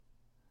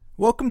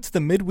Welcome to the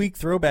midweek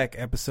throwback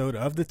episode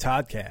of the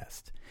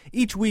Toddcast.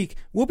 Each week,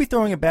 we'll be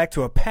throwing it back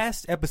to a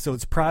past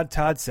episode's Prod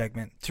Todd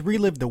segment to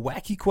relive the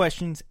wacky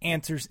questions,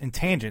 answers, and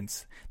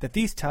tangents that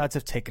these Todds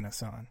have taken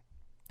us on.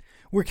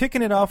 We're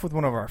kicking it off with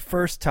one of our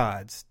first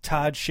Todds,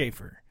 Todd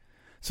Schaefer.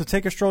 So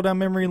take a stroll down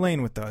memory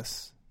lane with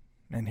us,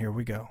 and here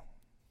we go.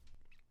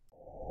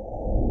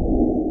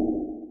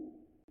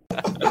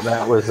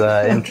 That was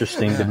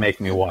interesting to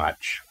make me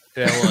watch.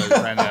 It was,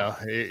 I know.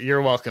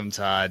 You're welcome,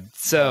 Todd.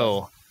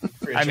 So,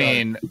 I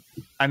mean,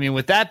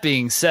 with that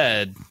being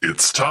said,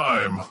 it's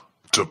time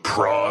to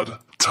Prod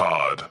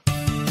Todd.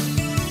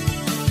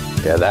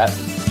 Yeah,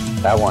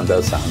 that one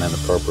does sound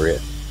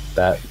inappropriate.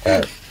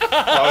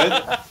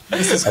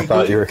 This is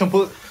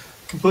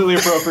completely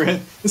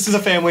appropriate. This is a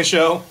family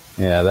show.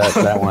 Yeah,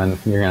 that one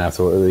you're gonna have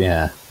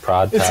to.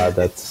 Prod Todd.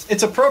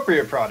 It's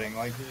appropriate prodding,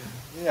 like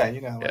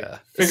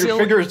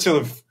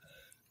figurative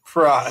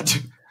prod.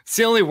 It's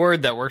the only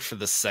word that worked for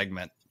this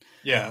segment.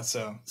 Yeah.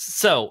 So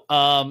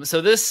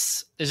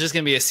this is just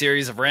going to be a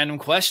series of random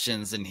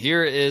questions, and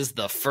here is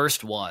the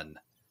first one: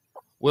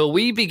 will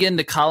we begin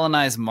to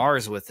colonize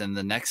Mars within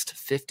the next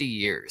 50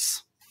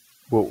 years?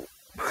 Well,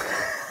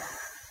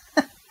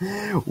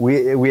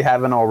 we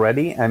haven't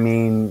already. I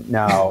mean,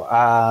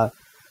 no.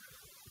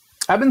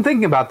 I've been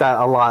thinking about that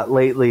a lot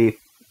lately,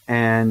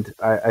 and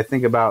I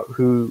think about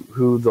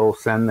who they'll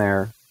send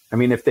there. I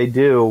mean, if they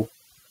do,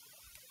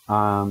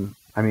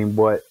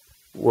 what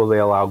will they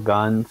allow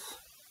guns?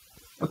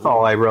 That's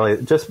all I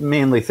really, just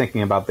mainly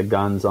thinking about the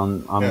guns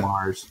on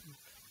Mars.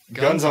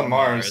 Guns on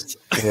Mars.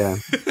 Yeah.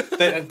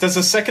 Does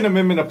the Second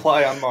Amendment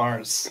apply on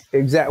Mars?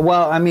 Exactly.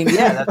 Well, I mean,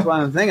 yeah, that's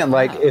what I'm thinking.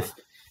 Like,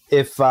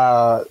 if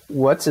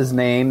what's his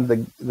name?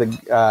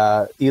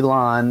 The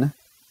Elon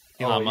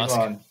Musk.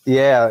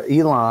 Yeah,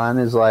 Elon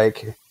is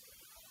like,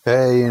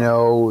 hey,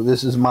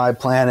 this is my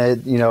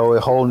planet, a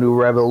whole new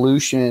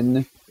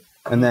revolution.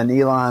 And then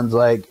Elon's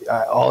like,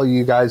 all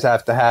you guys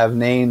have to have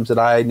names that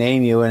I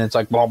name you. And it's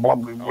like, blah, blah,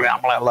 blah,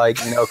 blah, blah, like,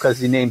 because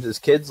he names his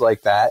kids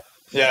like that.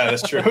 Yeah,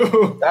 that's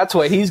true. That's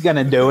what he's going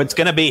to do. It's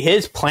going to be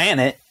his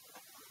planet.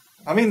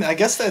 I mean, I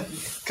guess that,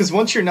 because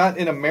once you're not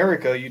in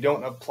America, you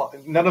don't apply,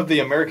 none of the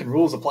American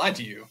rules apply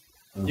to you.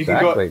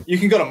 Exactly. You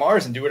can go to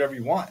Mars and do whatever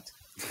you want.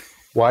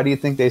 Why do you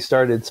think they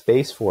started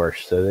Space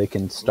Force? So they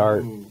can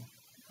start. Ooh.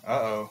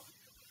 Uh-oh.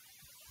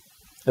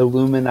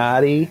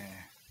 Illuminati.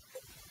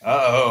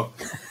 Uh-oh.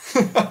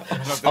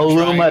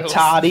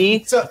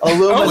 Illuminati.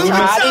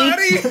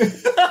 Illuminati.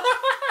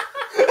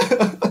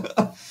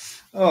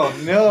 Oh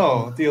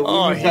no, the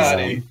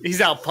Illuminati.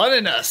 He's out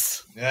punning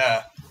us.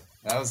 Yeah,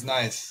 that was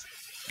nice.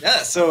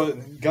 Yeah, so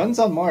guns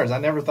on Mars. I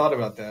never thought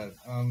about that.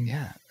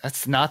 Yeah,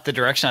 that's not the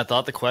direction I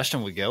thought the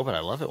question would go, but I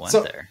love it went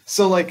there.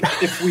 So, like,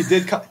 if we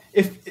did,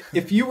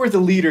 if you were the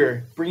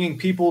leader bringing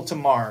people to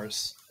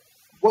Mars,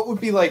 what would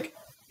be like?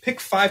 Pick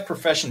 5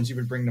 professions you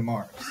would bring to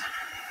Mars.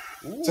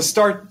 Ooh. To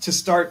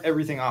start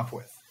everything off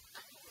with.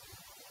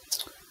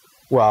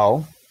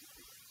 Well,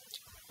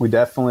 we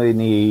definitely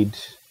need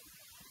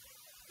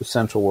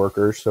essential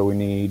workers. So we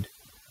need,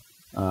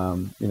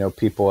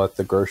 people at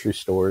the grocery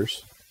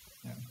stores.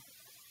 Yeah.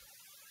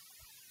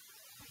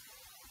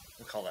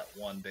 We'll call that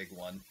one big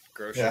one.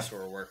 Grocery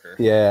store worker.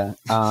 Yeah.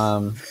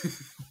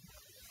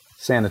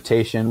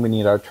 Sanitation. We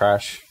need our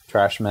trash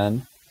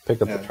men.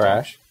 Pick up the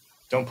trash.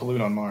 Don't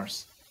pollute on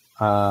Mars.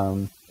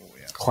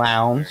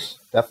 Clowns.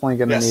 Definitely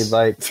going to need,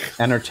 like,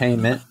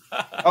 entertainment.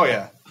 Oh,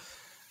 yeah.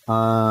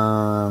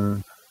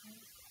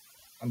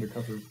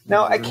 Undercover.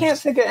 No, I can't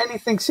think of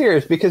anything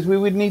serious because we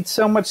would need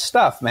so much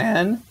stuff,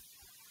 man.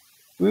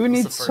 We would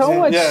need so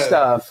much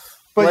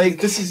stuff. But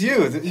like, this is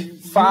you.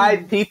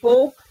 5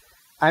 people?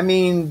 I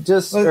mean,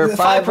 or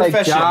 5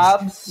 like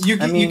jobs. You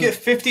get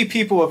 50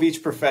 people of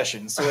each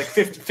profession. So, like,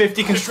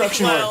 50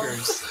 construction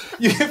workers.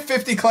 You get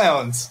 50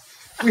 clowns.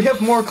 We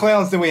have more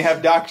clowns than we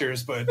have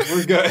doctors, but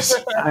we're good.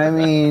 I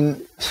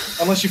mean,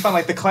 unless you find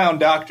like the clown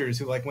doctors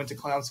who like went to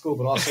clown school,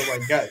 but also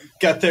like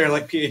got their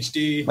like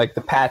PhD, like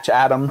the Patch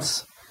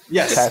Adams.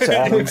 Yes, Patch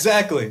Adams.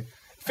 Exactly.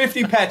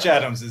 50 Patch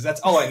Adamses. That's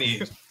all I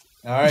need.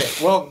 All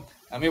right. Well,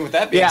 I mean, with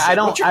that being said,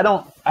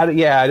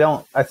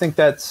 I think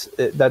that's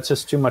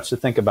just too much to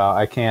think about.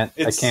 I can't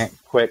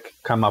quick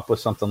come up with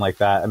something like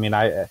that. I mean,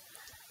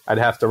 I'd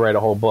have to write a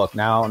whole book.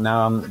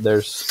 Now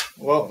there's...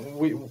 Well,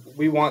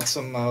 we want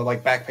some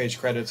like back page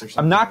credits or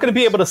something. I'm not going to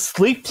be able to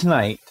sleep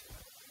tonight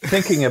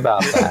thinking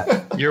about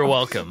that. You're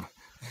welcome.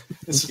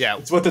 It's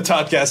what the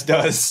Toddcast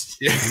does.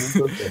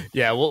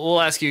 Yeah, we'll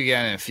ask you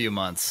again in a few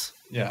months.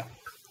 Yeah,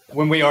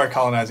 when we are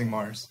colonizing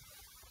Mars.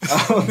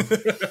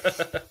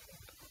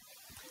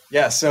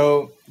 Yeah,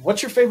 so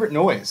what's your favorite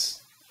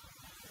noise?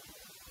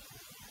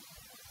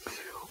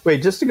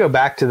 Wait, just to go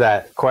back to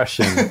that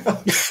question...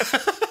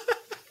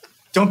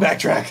 Don't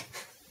backtrack.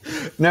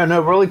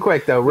 No, really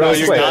quick though.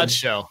 Really quick. Todd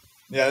show.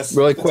 Yes.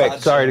 Really quick.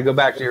 Sorry to go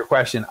back to your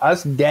question.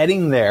 Us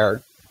getting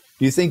there.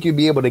 Do you think you'd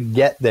be able to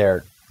get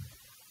there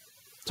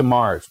to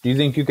Mars? Do you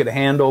think you could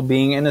handle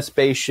being in a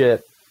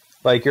spaceship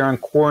like you're on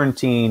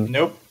quarantine?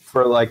 Nope.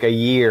 For like a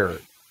year?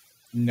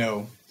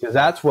 No. Because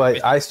that's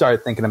what I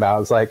started thinking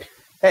about. It's like,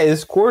 hey,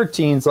 this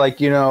quarantine's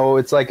like,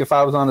 it's like if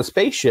I was on a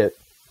spaceship,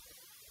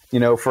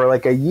 for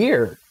like a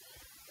year.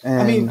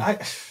 And I mean, I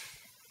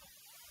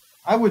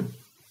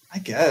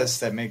guess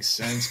that makes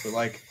sense, but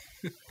like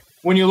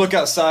when you look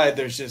outside,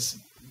 there's just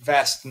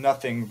vast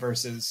nothing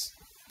versus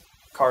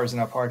cars in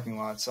a parking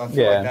lot. So I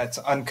feel like that's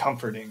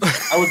uncomforting.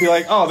 I would be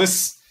like, oh,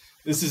 this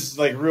is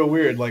like real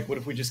weird. Like, what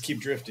if we just keep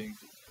drifting?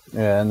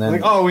 Yeah, and then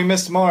Like, oh, we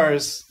missed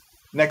Mars.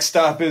 Next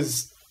stop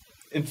is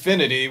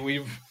infinity.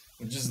 We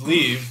just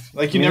leave.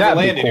 Like, you never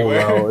land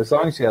anywhere. though, as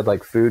long as you had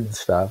like food and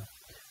stuff.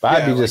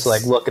 But I'd be just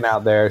like looking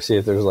out there, see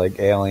if there's like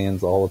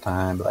aliens all the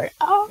time. But like,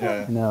 oh,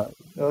 Yeah. no.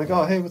 They're like,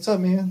 oh, hey, what's up,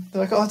 man?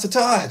 They're like, oh, it's a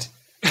Todd.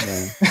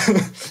 Yeah.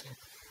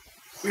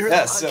 We're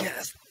Yeah, the so-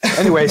 podcast.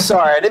 Anyway,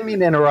 sorry, I didn't mean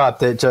to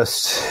interrupt. It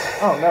just,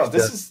 Oh no,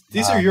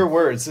 these are your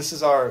words. This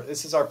is our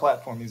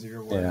platform. These are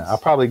your words. yeah. I'll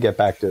probably come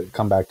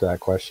back to that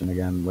question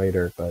again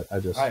later. But I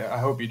just, I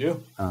hope you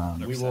do. We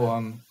will. you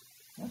so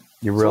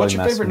really what's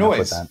your messed favorite me up with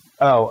noise? that.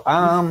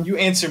 Oh, You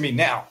answer me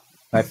now.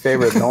 my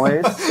favorite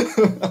noise.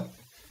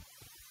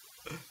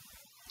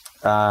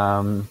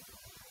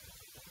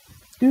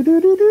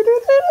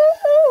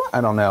 I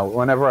don't know.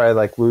 Whenever I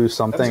like lose That's a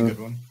something, good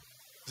one.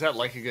 Is that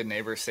like a good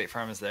neighbor? State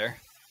Farm is there.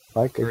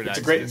 like Or a, did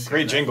It's I a just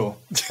great assume that?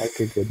 jingle. like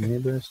a good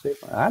neighbor state.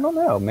 I don't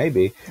know.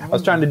 Maybe I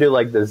was trying to do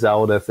like the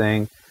Zelda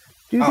thing.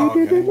 Oh,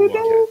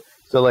 okay.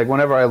 So like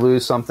whenever I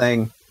lose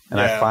something and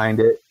I Yeah. find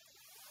it,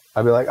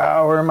 I'll be like,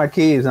 oh, where are my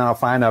keys? And I'll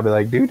find it. I'll be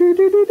like,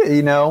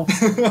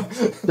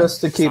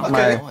 just to keep Okay.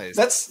 my Noise.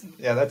 That's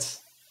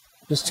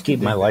just to keep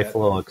dig my life that. a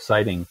little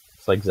exciting.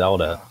 It's like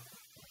Zelda.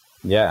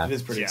 Yeah, it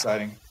is pretty Yeah.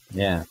 exciting.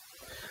 yeah.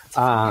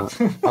 I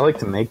like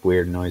to make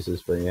weird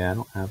noises, but yeah, I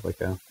don't have like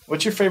a.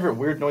 What's your favorite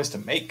weird noise to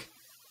make?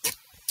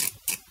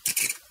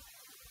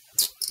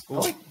 I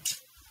like-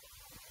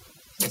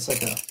 It's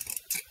like a.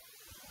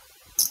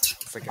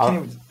 It's like I a,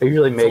 can't even- I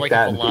usually it's make like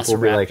that, a and people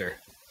will be like, velociraptor.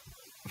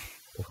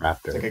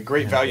 Raptor. It's like a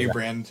great value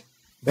brand.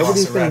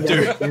 Nobody's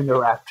Velociraptor. in the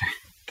Raptor.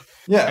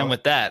 Yeah. And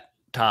with that,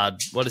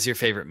 Todd, what is your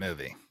favorite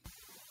movie?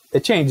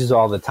 It changes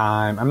all the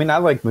time. I mean, I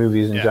like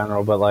movies in Yeah.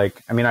 general, but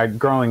like, I mean,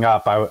 growing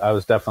up, I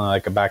was definitely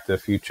like a Back to the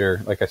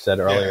Future, like I said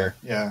earlier.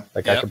 Yeah.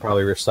 Like I Yep. could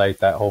probably recite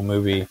that whole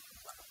movie.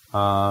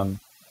 A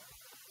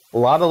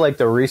lot of like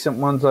the recent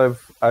ones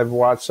I've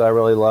watched I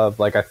really love.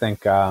 Like I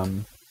think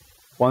one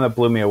that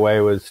blew me away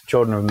was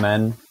Children of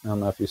Men. I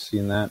don't know if you've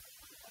seen that.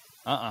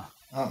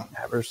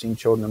 Ever seen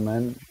Children of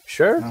Men?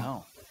 Sure.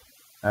 No.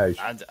 Oh,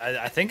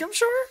 I think I'm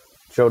sure.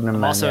 Children of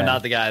I'm Men. also yeah.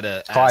 not the guy to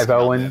ask Clive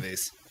about Owen.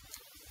 movies.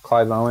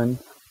 Clive Owen.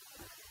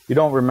 You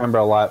don't remember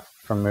a lot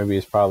from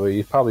movies, probably.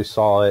 You probably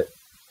saw it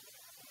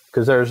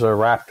because there's a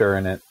raptor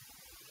in it.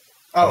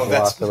 Oh,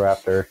 that's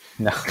Velociraptor.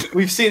 No.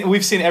 we've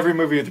seen every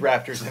movie with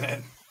raptors in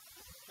it.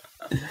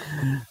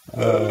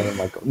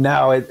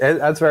 No,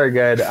 that's very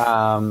good.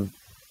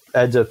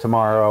 Edge of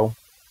Tomorrow,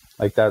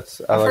 like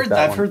that's.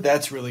 I've heard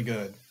that's really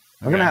good.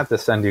 I'm gonna have to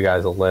send you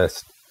guys a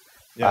list.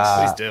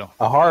 Yes, Please do.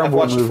 A I've horrible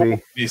watched 4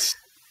 movie. movies.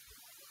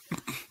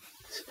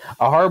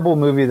 A horrible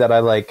movie that I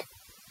like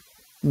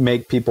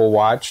make people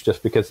watch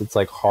just because it's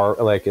like hard,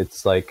 like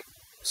it's like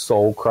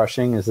soul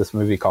crushing. Is this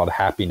movie called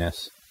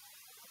Happiness?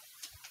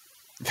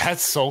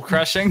 That's soul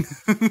crushing.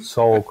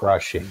 Soul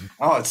crushing.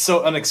 Oh, it's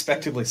so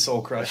unexpectedly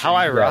soul crushing. How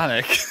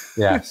ironic.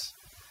 Yes.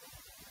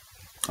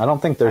 I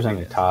don't think there's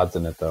any Todds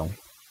in it though.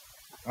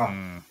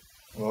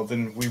 Well,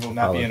 then we will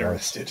not be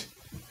Apologize. interested.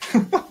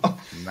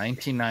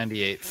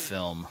 1998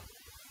 film.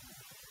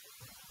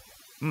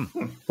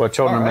 What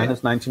Children of All Men right.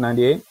 is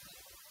 1998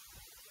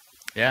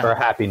 Yeah. or That's what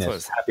Happiness?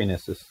 it's-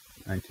 Happiness is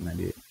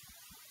 1998.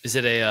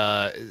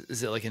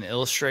 Is it like an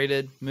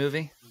illustrated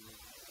movie?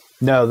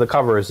 No, the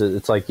cover is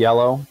it's like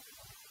yellow.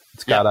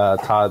 It's got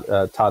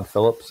Todd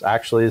Phillips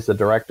actually is the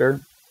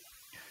director.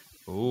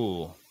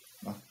 Ooh.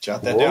 Oh,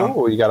 jot that down.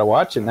 Oh, you got to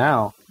watch it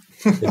now.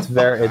 It's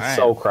very it's All right.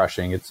 soul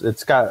crushing.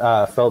 It's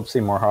got Philip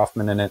Seymour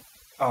Hoffman in it.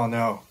 Oh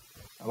no,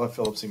 I love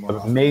Philip Seymour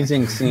Hoffman.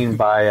 Amazing scene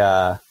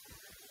by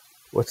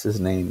what's his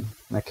name?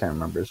 I can't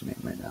remember his name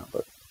right now,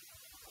 but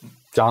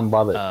John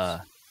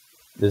Lovitz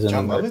is in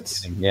John the very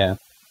Lovitz? beginning. Yeah,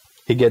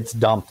 he gets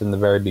dumped in the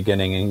very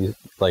beginning, and he's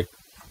like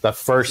the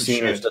first He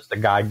scene is should. just a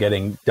guy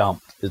getting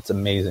dumped. It's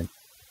amazing.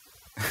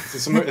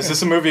 Is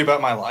this a movie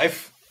about my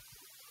life?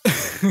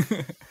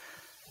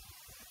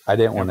 I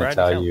didn't want to Brad,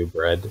 tell tell. you,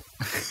 Brad.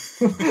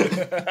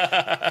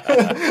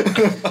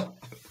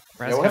 Brad's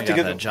we'll have to got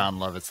get that them. John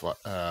Lovitz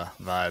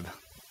vibe.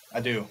 I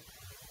do.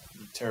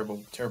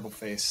 Terrible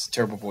face,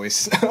 terrible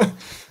voice.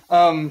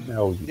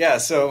 Oh, you Yeah.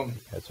 So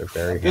guys are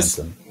very this.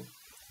 handsome.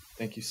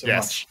 Thank you so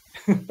Yes.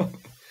 much.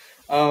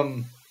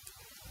 Where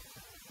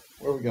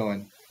are we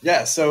going?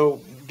 Yeah.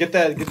 So get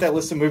that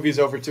list of movies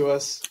over to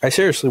us. I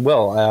seriously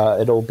will.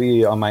 It'll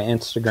be on my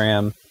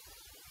Instagram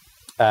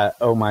at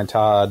Oh My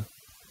Todd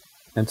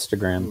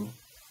Instagram.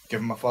 Give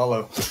him a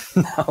follow.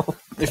 No.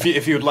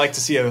 If you would like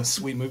to see a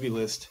sweet movie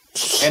list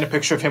and a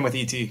picture of him with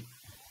ET.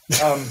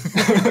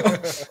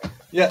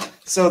 Yeah.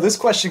 So this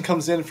question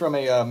comes in from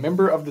a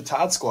member of the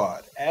Todd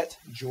Squad at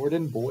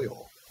Jordan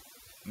Boyle.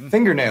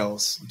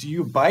 Fingernails. Do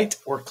you bite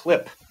or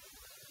clip?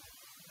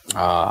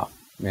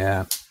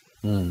 Yeah.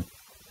 Can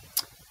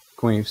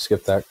we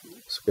skip that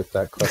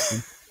question?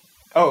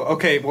 Oh,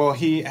 okay. Well,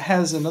 he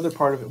has another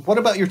part of it. What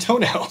about your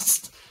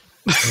toenails?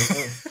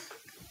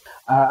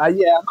 Yeah,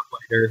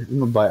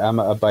 I'm a biter. I'm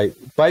a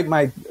bite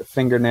my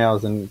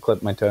fingernails and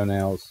clip my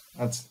toenails.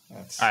 That's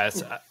All right,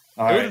 so,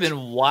 all it would right. have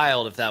been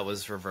wild if that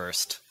was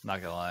reversed.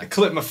 Not gonna I lie.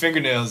 clip my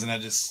fingernails and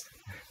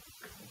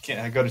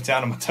I go to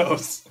town on my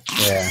toes.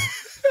 Yeah.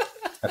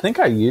 I think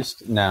I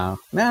used no,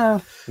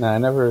 I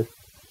never.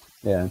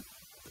 Yeah.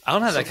 I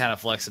don't have that kind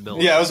of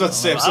flexibility. Yeah, I was about to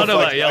say. I don't know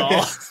about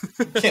y'all.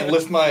 I can't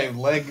lift my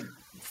leg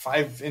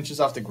 5 inches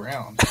off the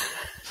ground.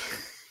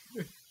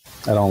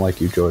 I don't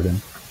like you,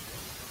 Jordan.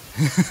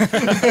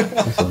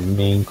 That's a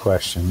mean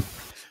question.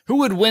 Who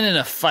would win in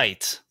a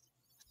fight?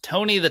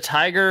 Tony the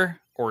Tiger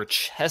or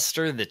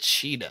Chester the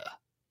Cheetah?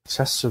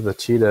 Chester the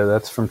Cheetah.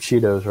 That's from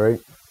Cheetos, right?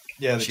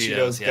 Yeah, the Cheetos,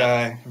 Cheetos yeah.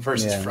 guy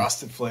versus Yeah.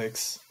 Frosted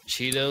Flakes.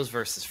 Cheetos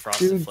versus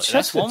Frosted Dude, Flakes.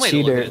 That's Chester one way to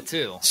look at Cheetah- it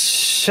too.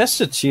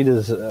 Chester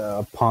Cheetah's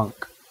a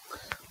punk.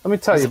 Let me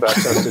tell you about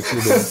Chester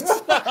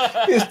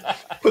Cheetah.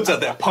 Puts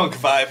out that punk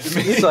vibe to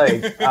me. He's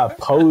like a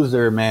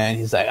poser, man.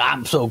 He's like,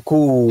 I'm so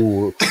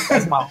cool.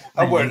 That's my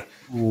I wear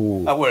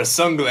cool.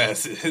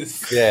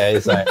 sunglasses. Yeah,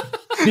 he's like,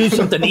 do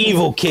something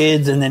evil,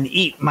 kids, and then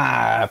eat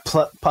my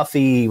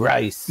puffy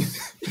rice.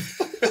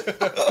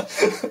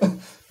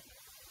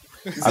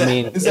 I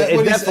mean, is that it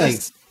what he definitely,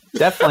 says?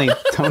 definitely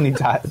Tony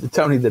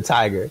the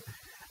Tiger.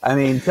 I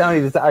mean,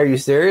 are you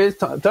serious?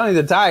 Tony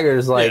the Tiger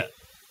is like,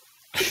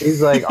 he's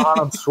like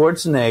Arnold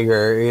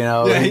Schwarzenegger, you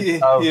know, Yeah,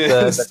 of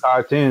the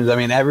cartoons. I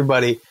mean,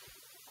 everybody.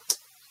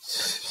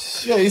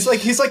 Yeah, he's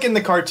like in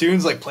the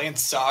cartoons, like playing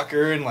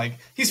soccer and like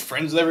he's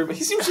friends with everybody.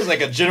 He seems just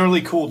like a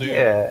generally cool dude.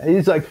 Yeah,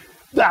 he's like,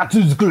 that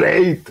is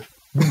great.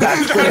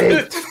 That's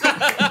great.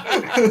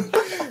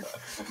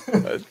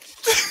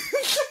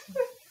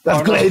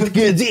 That's great,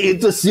 kids.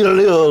 Eat the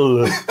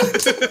cereal.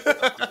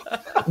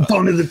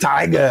 Tony the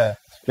Tiger.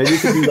 Maybe you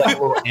could do like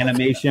a little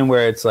animation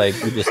where it's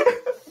like you just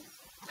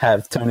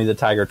have Tony the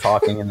Tiger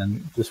talking and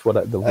then just what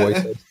the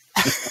voice is.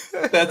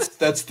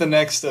 That's the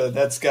next.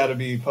 That's got to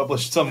be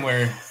published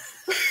somewhere.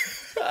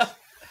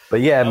 But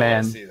yeah, wanna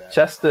man, see that.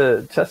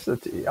 Chester.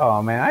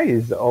 Oh man, I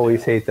used to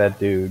always hate that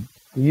dude.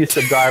 He used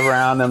to drive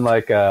around in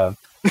like a.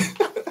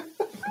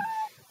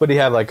 But he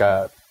had like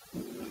a.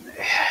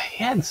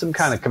 He had some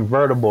kind of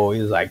convertible. He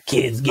was like,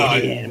 "Kids,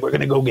 get in. We're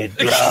gonna go get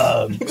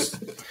drugs."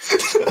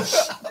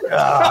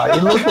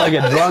 He looked like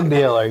a drug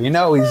dealer. You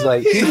know, he's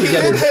like he would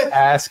get his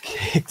ass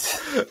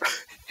kicked.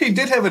 He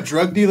did have a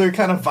drug dealer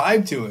kind of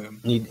vibe to him.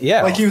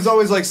 Yeah, Like he was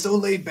always like so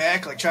laid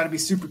back, like trying to be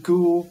super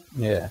cool.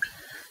 yeah.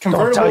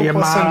 Convertible Don't tell your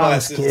plus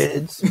moms,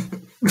 sunglasses. kids.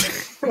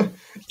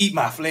 Eat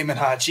my flaming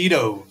hot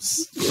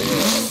Cheetos.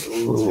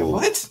 Ooh,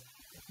 What?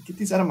 Get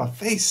these out of my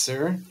face,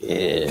 sir.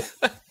 yeah,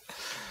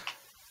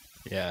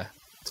 Yeah.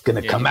 it's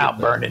gonna Yeah, come you out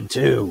did that. burning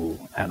too.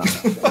 I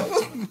don't know.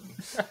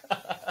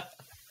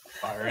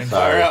 Fire in,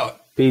 Sorry. fire out.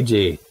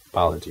 PG.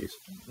 Apologies.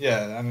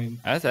 Yeah, I mean,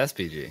 That's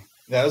PG.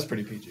 that was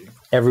pretty PG.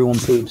 Everyone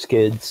poops,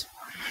 kids.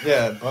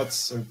 Yeah,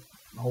 butts or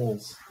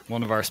holes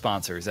One of our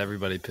sponsors,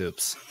 Everybody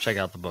Poops. Check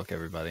out the book,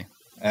 everybody.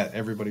 at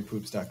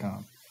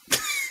everybodypoops.com.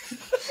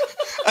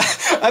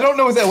 I don't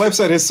know what that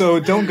website is, so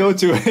don't go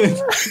to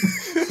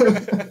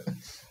it.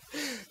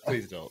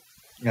 Please don't.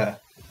 Yeah,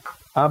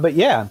 But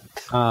yeah,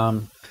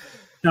 Tony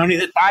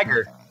the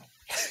Tiger.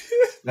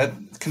 that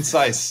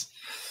concise.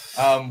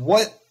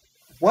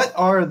 What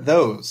are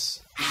those?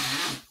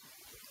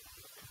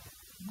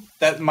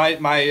 That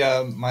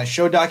my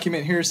show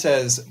document here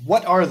says,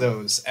 "What are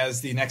those?"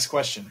 as the next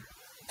question.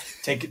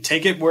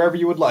 Take it wherever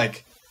you would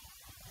like.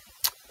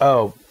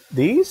 Oh,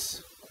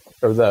 these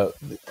or the?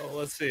 Oh,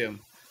 let's see him.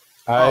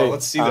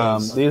 Let's see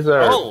those. These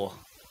are Oh,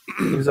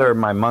 these are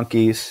my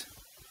monkeys.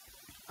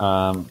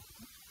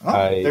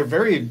 They're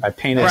very I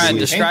painted Brian,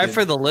 these. describe painted.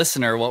 for the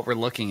listener what we're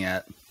looking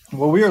at.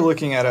 well. We are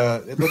looking at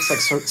it looks like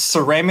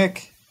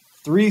ceramic,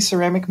 3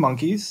 ceramic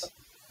monkeys.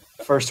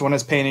 First one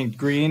is painted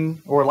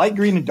green or light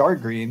green and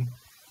dark green.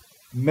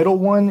 Middle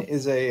one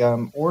is a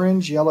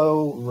orange,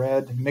 yellow,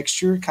 red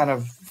mixture, kind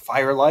of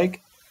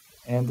fire-like,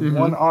 and the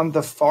one on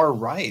the far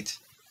right,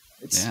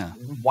 it's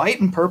white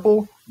and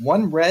purple.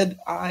 One red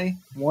eye,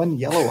 one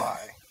yellow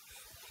eye.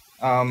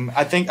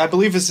 I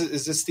believe is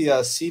this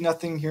the see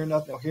nothing, hear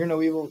nothing, hear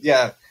no evil?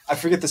 Yeah, I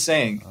forget the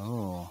saying.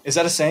 Oh. Is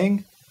that a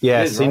saying?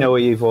 Yeah, It is, see right? no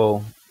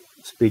evil,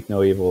 speak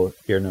no evil,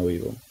 hear no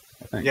evil.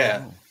 I think.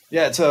 Yeah,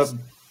 yeah.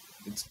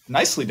 It's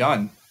nicely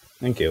done.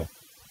 Thank you.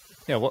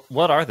 Yeah,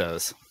 what are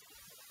those?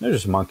 They're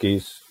just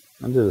monkeys.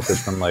 I did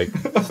this from like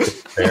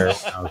fair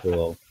when I was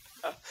a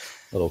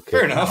little kid.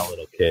 Fair enough. Not a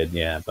little kid,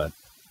 yeah, but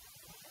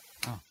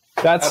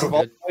Out of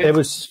all, it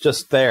was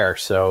just there,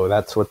 so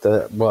that's what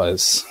that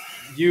was.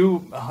 you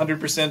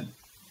 100%.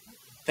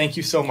 Thank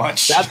you so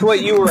much. That's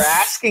what you were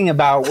asking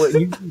about. What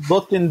you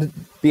looked in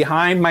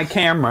behind my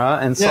camera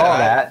and saw Yeah,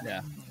 that.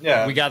 Yeah.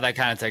 yeah, We got that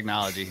kind of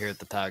technology here at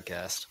the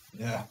podcast.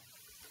 yeah,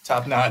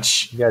 top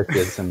notch. You guys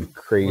did some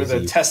crazy. We're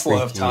the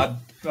Tesla of freaky- Todd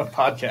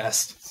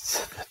podcast.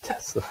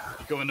 Tesla.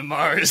 Going to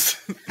Mars.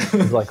 It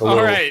was like a All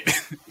little right.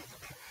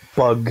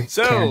 bug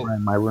So- camera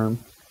in my room.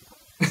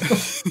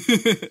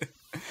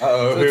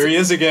 Uh-oh, here he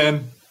is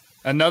again.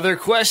 Another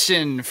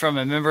question from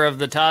a member of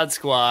the Todd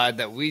Squad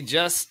that we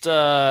just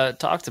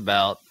talked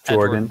about.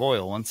 Jordan. Edward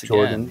Boyle, once again.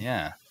 Jordan.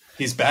 Yeah.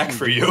 He's back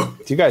for you.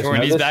 Do you guys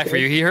Jordan, know he's this back for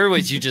kid? you. He heard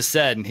what you just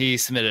said, and he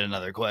submitted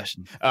another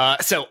question.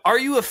 So, are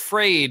you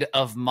afraid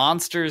of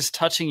monsters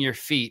touching your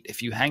feet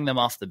if you hang them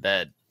off the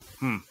bed?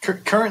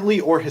 Currently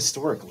or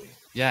historically?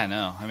 Yeah, I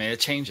know. I mean, it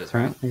changes,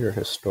 right? Currently or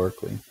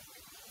historically?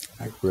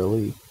 I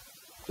really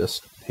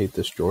just hate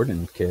this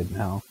Jordan kid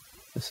now.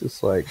 This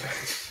is like,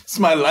 It's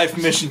my life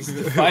mission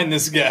to find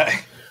this guy.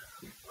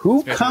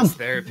 who Maybe comes? it's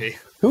therapy.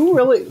 Who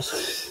really?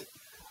 Is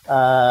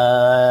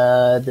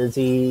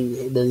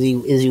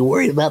he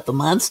worried about the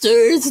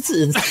monsters? Is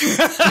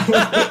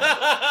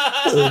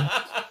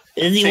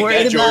he Take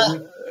worried that, about?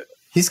 Jordan.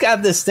 He's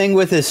got this thing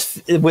with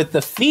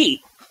the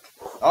feet.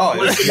 Oh,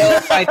 You know,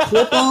 if I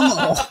clip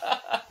him,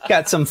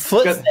 Got some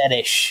foot Good.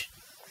 fetish.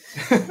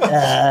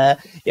 are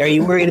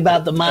you worried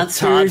about the Todd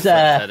monsters? foot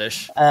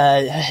fetish.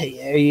 Are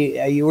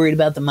you worried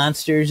about the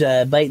monsters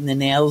biting the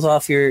nails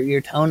off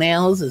your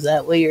toenails? Is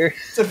that what you're?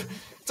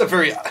 it's a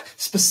very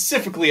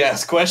specifically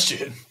asked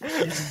question.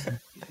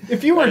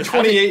 If you were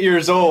 28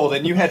 years old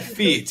and you had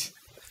feet,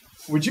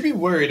 would you be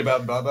worried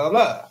about blah, blah,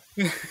 blah?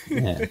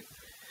 Yeah.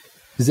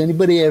 Has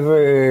anybody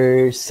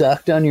ever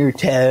sucked on your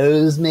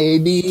toes?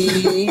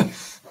 Maybe.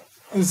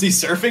 Is he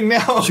surfing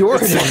now?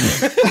 Jordan.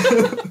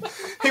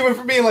 He went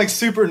from being like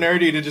super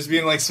nerdy to just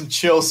being like some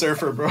chill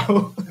surfer,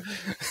 bro.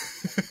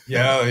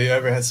 Yo, you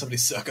ever had somebody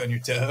suck on your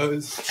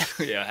toes?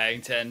 Yeah,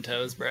 hang 10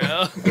 toes, bro.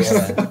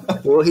 Yeah.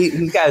 Well,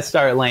 he's got to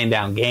start laying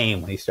down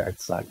game when he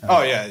starts sucking.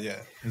 Oh yeah, yeah.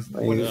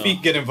 When Yeah.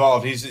 feet get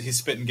involved, he's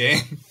spitting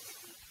game.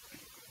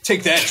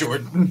 Take that,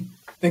 Jordan.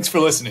 Thanks for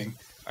listening.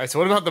 All right, so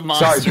what about the Sorry,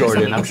 monsters?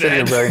 Jordan. on I'm the sure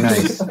you're bed? very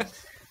nice.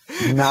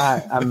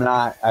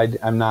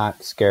 I'm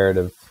not scared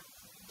of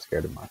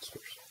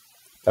monsters.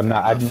 I'm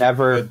not. I've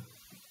never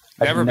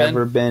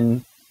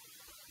been.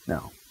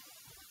 No.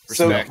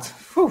 Respect. So,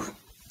 whew. You're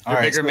All a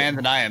right, bigger so- man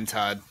than I am,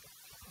 Todd.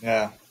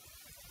 Yeah.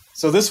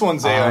 So this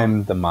one's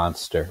I'm the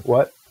monster.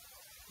 What?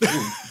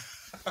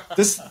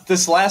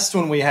 this last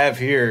one we have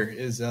here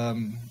is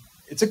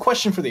it's a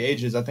question for the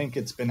ages. I think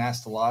it's been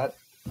asked a lot.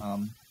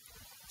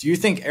 Do you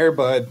think Air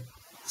Bud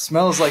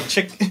smells like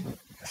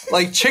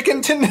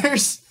chicken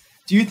tenders?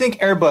 Do you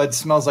think Air Bud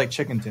smells like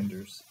chicken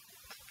tenders?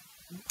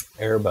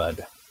 Air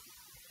Bud.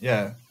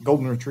 Yeah,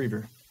 golden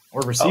retriever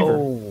or receiver.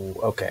 Oh,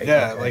 okay.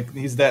 Yeah, okay. like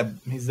he's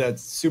that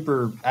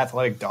super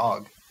athletic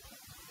dog,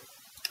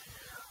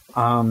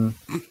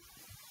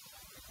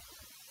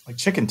 like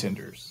chicken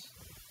tenders.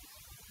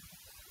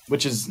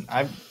 Which is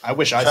I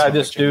wish I. Should I smelled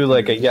just chicken do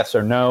like a tenders. yes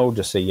or no?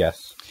 Just say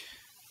yes.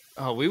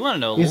 Oh, we want to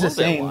know a He's little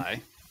the bit same.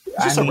 why.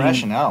 Just I a mean,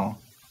 rationale.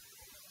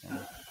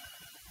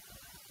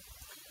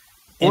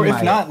 in Or if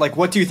my- not, like,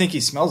 what do you think he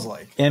smells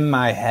like? In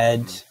my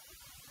head,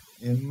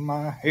 In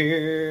my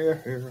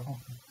hair.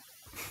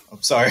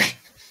 I'm sorry. All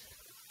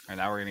right,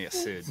 now we're gonna get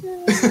sued.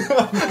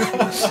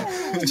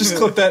 Just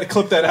clip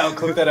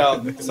that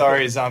out.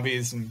 Sorry,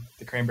 zombies and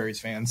the Cranberries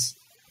fans.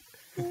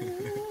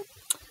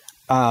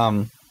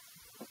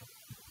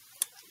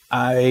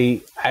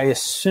 I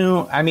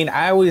assume. I mean,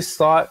 I always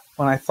thought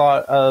when I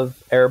thought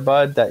of Air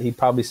Bud that he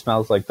probably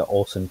smells like the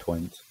Olsen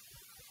twins.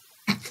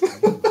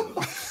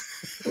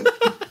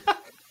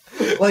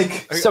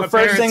 Like, It's the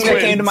first thing that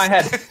came to my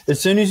head.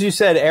 As soon as you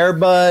said Air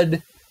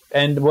Bud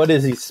and what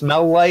does he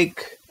smell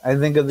like, I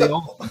think of the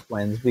Olsen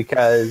twins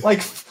because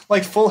like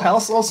Full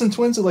House Olsen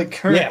twins or like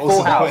current yeah, Full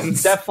Olsen House,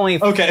 twins?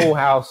 definitely Okay. Full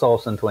House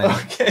Olsen twins.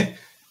 Okay.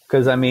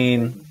 Because I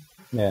mean,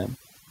 yeah,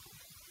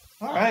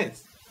 All right.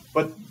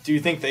 But do you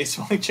think they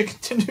smell like chicken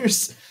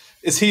tenders?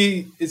 Is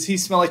he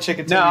smell like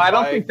chicken tenders? no, I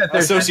don't by think that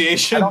there's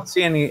association. I don't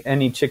see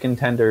any chicken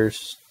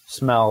tenders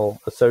smell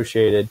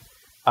associated.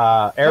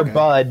 Air Okay.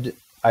 Bud,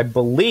 I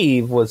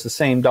believe, was the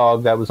same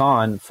dog that was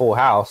on Full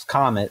House,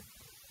 Comet.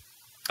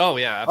 Oh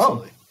yeah,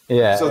 absolutely.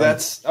 Yeah, So and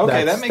that's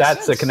okay. That makes that's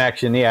the sense.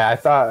 connection. Yeah, I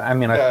thought. I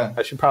mean, Yeah.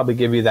 I should probably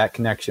give you that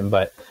connection,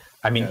 but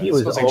I mean, Yeah, he it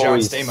was smells like John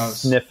always Stamos.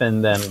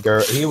 sniffing them.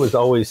 He was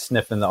always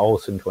sniffing the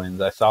Olsen twins.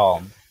 I saw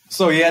him.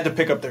 So he had to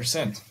pick up their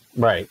scent.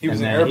 Right, He was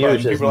and an then Air he Bud,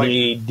 was just people were like-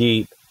 knee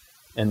deep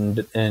in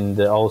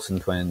the Olsen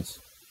twins.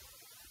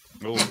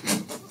 Ooh.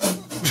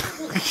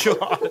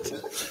 God.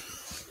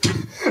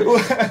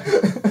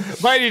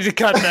 Might need to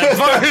cut that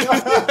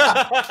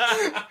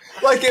part.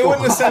 Like it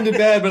wouldn't have sounded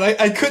bad, but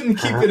I couldn't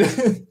keep it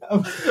in. I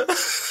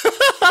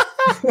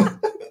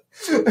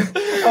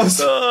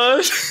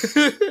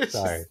was,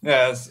 Sorry,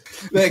 yes,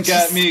 that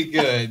got me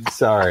good.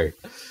 sorry.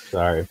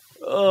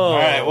 All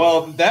right,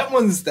 well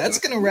that's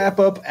gonna wrap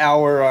up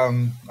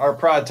our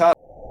Prod Todd.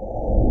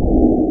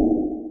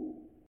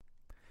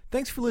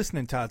 Thanks for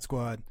listening, Todd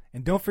Squad.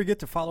 And don't forget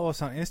to follow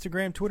us on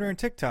Instagram, Twitter, and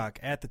TikTok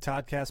at the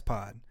Toddcast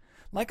Pod.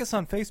 Like us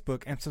on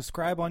Facebook and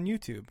subscribe on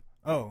YouTube.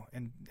 Oh,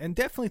 and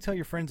definitely tell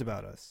your friends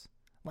about us.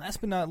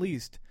 Last but not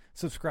least,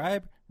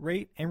 subscribe,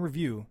 rate, and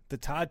review the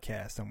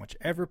Toddcast on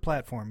whichever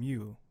platform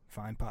you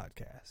find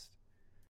podcasts.